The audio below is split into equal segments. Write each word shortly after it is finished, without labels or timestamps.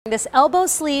This elbow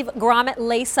sleeve grommet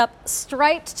lace-up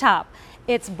striped top.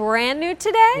 It's brand new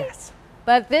today, Yes.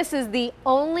 but this is the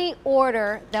only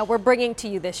order that we're bringing to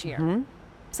you this year.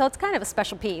 So it's kind of a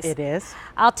special piece. It is.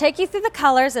 I'll take you through the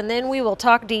colors and then we will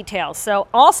talk details. So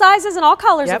all sizes and all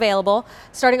colors available,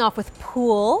 starting off with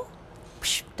pool,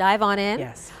 dive on in,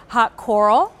 Yes. hot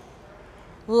coral,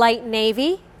 light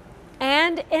navy,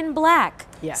 and in black.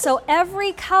 Yes. So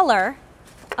every color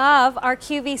of our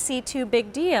QVC 2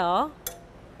 Big Deal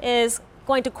is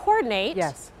going to coordinate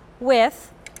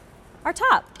with our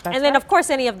top. That's and then right. of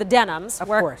course any of the denims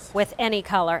work with any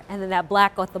color, and then that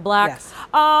black with the black. Yes.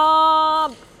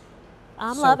 I'm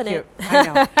So loving cute. it. I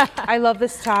know. I love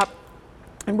this top.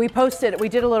 And we posted, we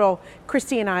did a little,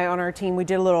 Christy and I on our team, we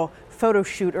did a little photo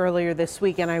shoot earlier this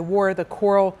week, and I wore the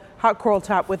hot coral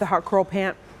top with the hot coral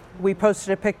pant. We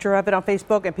posted a picture of it on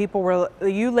Facebook, and people were,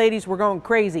 you ladies were going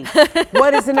crazy.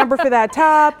 What is the number for that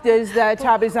top? Is that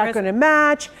top, is that going to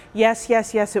match? Yes,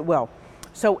 yes, yes, it will.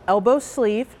 So elbow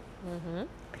sleeve.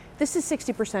 This is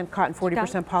 60% cotton,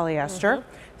 40% polyester.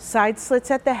 Side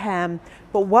slits at the hem.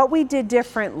 But what we did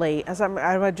differently, as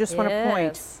I just want to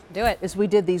point, is we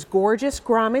did these gorgeous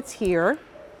grommets here.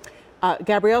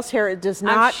 Gabrielle's hair does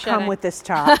not come with this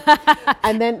top.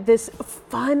 And then this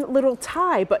fun little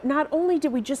tie. But not only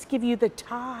did we just give you the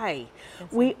tie,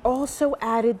 we also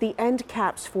added the end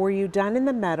caps for you done in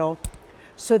the metal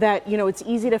so that, you know, it's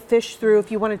easy to fish through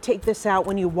if you want to take this out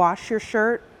when you wash your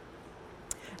shirt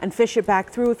and fish it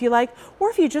back through if you like, or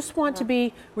if you just want to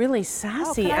be really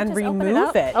sassy and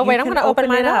remove it. Oh wait, I'm going to open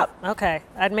mine up. Okay,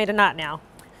 I'd made a knot now.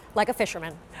 Like a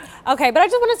fisherman. Okay, but I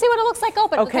just want to see what it looks like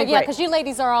open. Okay, yeah, because you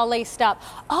ladies are all laced up.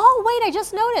 Oh, wait, I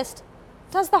just noticed.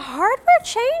 Does the hardware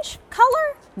change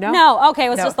color? No. No, okay, it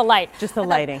was just the light. Just the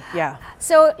lighting, yeah.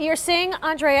 So you're seeing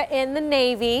Andrea in the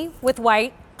navy with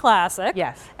white, classic.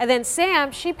 Yes. And then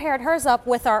Sam, she paired hers up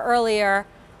with our earlier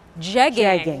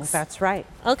jeggings. Jeggings, that's right.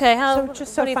 Okay, So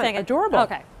just so what do you fun, think? adorable.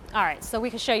 Okay. All right, so we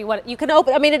can show you what you can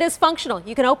open. I mean, it is functional.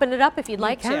 You can open it up if you'd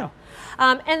like to.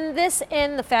 And this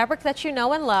in the fabric that you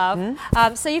know and love.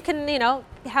 So you can, you know,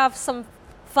 have some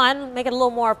fun, make it a little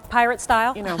more pirate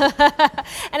style. You know.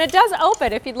 And it does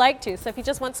open if you'd like to. So if you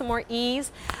just want some more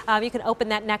ease, you can open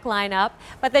that neckline up.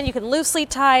 But then you can loosely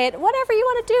tie it, whatever you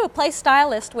want to do. Play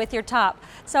stylist with your top.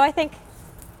 So I think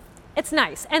it's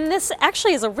nice. And this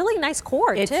actually is a really nice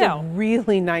cord, It's too. a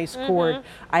really nice cord,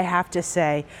 I have to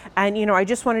say. And, you know, I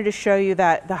just wanted to show you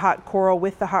that the hot coral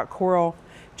with the hot coral,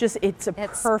 it's a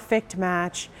perfect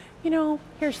match. You know,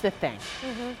 here's the thing.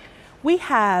 We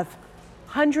have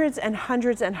hundreds and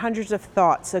hundreds and hundreds of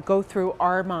thoughts that go through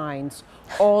our minds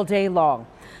all day long.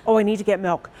 Oh, I need to get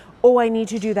milk. Oh, I need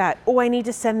to do that. Oh, I need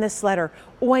to send this letter.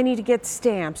 Oh, I need to get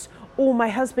stamps. Oh, my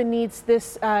husband needs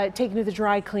this taken to the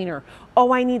dry cleaner.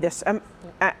 Oh, I need this.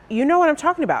 You know what I'm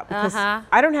talking about, because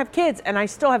I don't have kids and I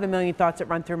still have a million thoughts that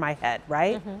run through my head,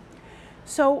 right?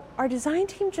 So our design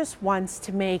team just wants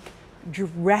to make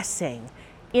dressing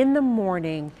in the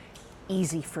morning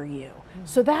easy for you.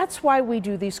 So that's why we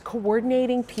do these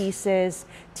coordinating pieces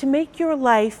to make your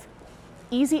life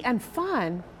easy and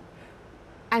fun,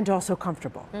 and also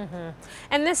comfortable.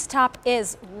 And this top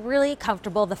is really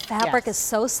comfortable. The fabric is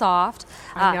so soft.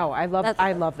 I know. I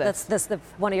love this. That's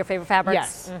one of your favorite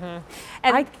fabrics. Yes.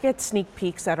 And I get sneak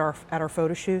peeks at our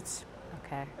photo shoots.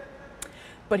 Okay.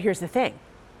 But here's the thing.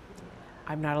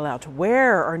 I'm not allowed to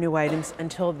wear our new items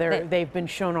until they've been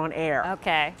shown on air.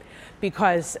 Okay.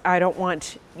 Because I don't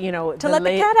want, you know, to let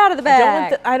the cat out of the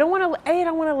bag. I don't want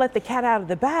to let the cat out of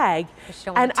the bag,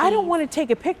 and I don't want to take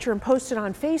a picture and post it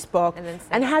on Facebook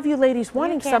and have you ladies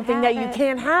wanting something that you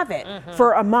can't have it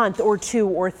for a month or 2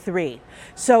 or 3.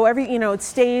 So it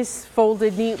stays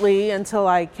folded neatly until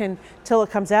it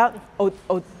comes out.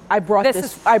 Oh, I brought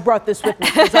this with me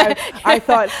because I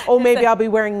thought, oh, maybe I'll be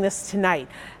wearing this tonight,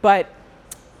 but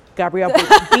Gabrielle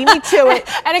beat me to it.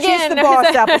 And again, she's the boss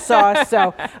applesauce,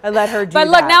 so I let her do that. But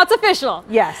look, now it's official.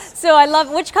 Yes. So I love,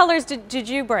 which colors did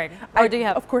you bring? Or do you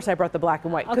have? Of course I brought the black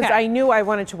and white, because I knew I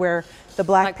wanted to wear the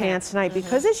black pants tonight,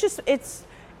 because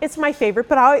it's my favorite,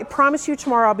 but I promise you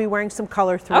tomorrow I'll be wearing some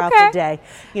color throughout the day.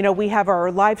 You know, we have our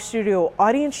live studio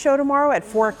audience show tomorrow at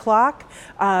 4 o'clock.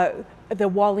 The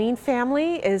Walleen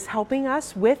family is helping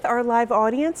us with our live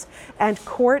audience, and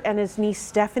Court and his niece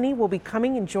Stephanie will be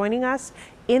coming and joining us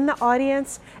in the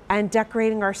audience and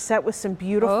decorating our set with some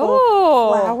beautiful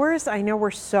flowers. I know,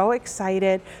 we're so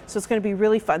excited. So it's going to be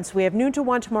really fun. So we have noon to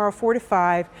 1 tomorrow, 4 to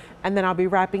 5, and then I'll be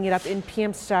wrapping it up in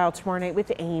PM style tomorrow night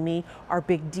with Amy, our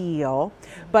big deal.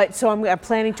 But so I'm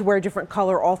planning to wear a different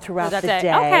color all throughout the day.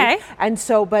 Okay. And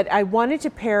so, but I wanted to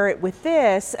pair it with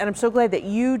this, and I'm so glad that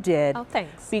you did. Oh,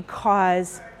 thanks.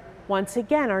 Because once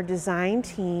again, our design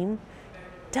team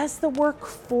does the work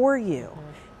for you.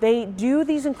 They do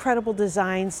these incredible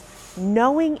designs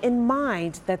knowing in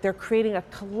mind that they're creating a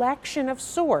collection of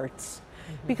sorts,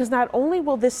 because not only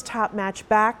will this top match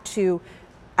back to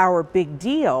our big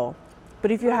deal, but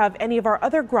if you have any of our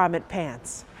other grommet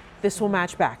pants, this will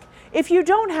match back. If you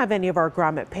don't have any of our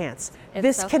grommet pants,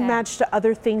 this can match to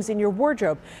other things in your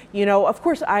wardrobe. You know, of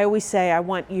course, I always say I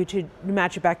want you to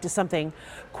match it back to something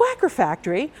Quacker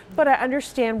Factory, but I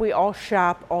understand we all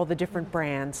shop all the different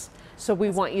brands, so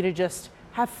we want you to just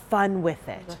have fun with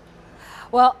it.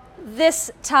 Well,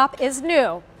 this top is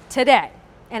new today,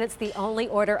 and it's the only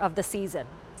order of the season.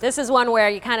 This is one where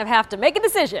you kind of have to make a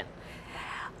decision.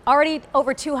 Already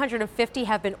over 250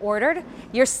 have been ordered.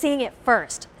 You're seeing it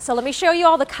first. So let me show you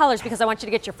all the colors, because I want you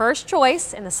to get your first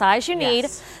choice in the size you need.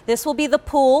 This will be the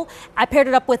pool. I paired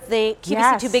it up with the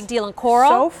QVC 2 Big Deal in Coral.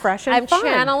 So fresh and fun. I'm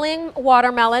channeling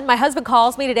watermelon. My husband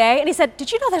calls me today and he said,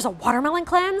 did you know there's a watermelon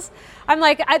cleanse? I'm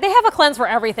like, they have a cleanse for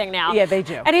everything now. Yeah, they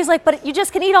do. And he's like, but you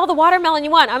just can eat all the watermelon you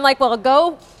want. I'm like, well,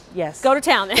 go to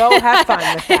town. Go have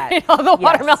fun with that. Eat all the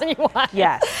watermelon you want.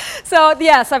 Yes. So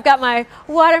yes, I've got my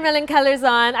watermelon colors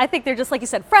on. I think they're just, like you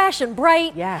said, fresh and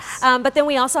bright. Yes. But then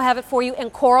we also have it for you in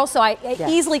coral, so I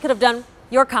easily could have done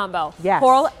your combo.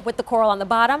 Coral with the coral on the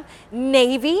bottom,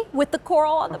 navy with the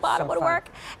coral on the bottom would work.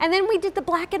 And then we did the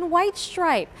black and white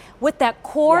stripe with that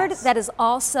cord that is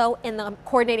also in the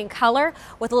coordinating color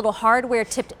with little hardware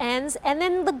tipped ends, and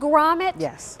then the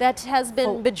grommet that has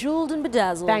been bejeweled and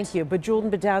bedazzled. Thank you, bejeweled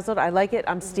and bedazzled. I like it.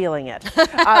 I'm stealing it.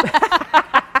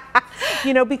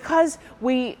 You know, because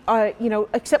we, you know,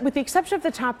 with the exception of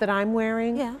the top that I'm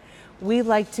wearing, we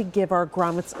like to give our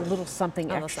grommets a little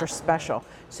something extra special.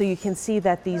 So you can see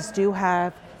that these do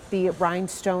have the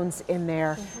rhinestones in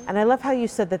there. And I love how you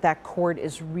said that that cord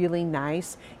is really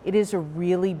nice. It is a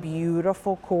really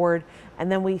beautiful cord.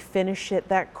 And then we finish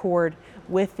that cord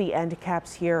with the end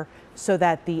caps here so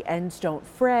that the ends don't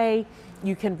fray.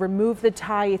 You can remove the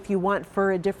tie if you want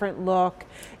for a different look.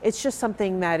 It's just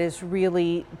something that is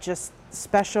really just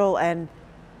special and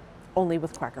only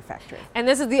with Quacker Factory. And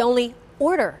this is the only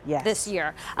order this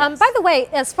year. By the way,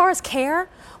 as far as care,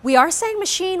 we are saying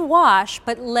machine wash,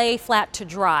 but lay flat to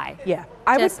dry. Yeah,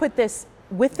 I would put this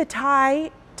with the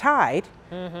tie tied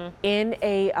in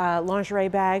a lingerie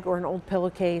bag or an old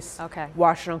pillowcase.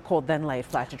 Wash it on cold, then lay it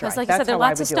flat to dry. Just like you said, there are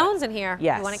lots of stones in here.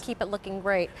 You want to keep it looking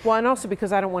great. Well, and also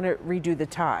because I don't want to redo the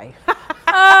tie.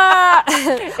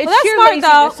 It's sheer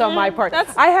laziness on my part.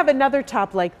 I have another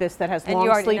top like this that has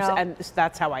long sleeves, and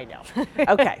that's how I know.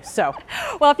 Okay, so.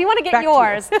 Well, if you want to get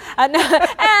yours, and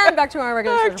back to our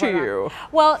regular back to you.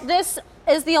 Well, this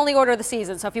is the only order of the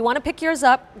season. So if you want to pick yours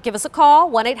up, give us a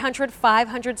call,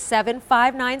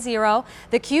 1-800-500-7590.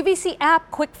 The QVC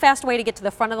app, quick, fast way to get to the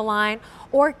front of the line,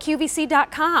 or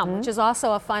QVC.com, which is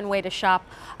also a fun way to shop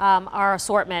our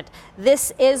assortment.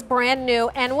 This is brand new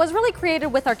and was really created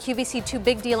with our QVC 2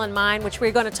 Big Deal in mind, which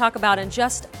we're going to talk about in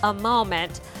just a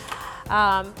moment.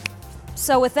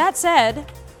 So with that said,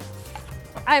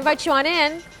 I invite you on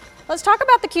in. Let's talk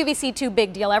about the QVC 2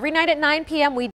 Big Deal. Every night at 9 p.m. we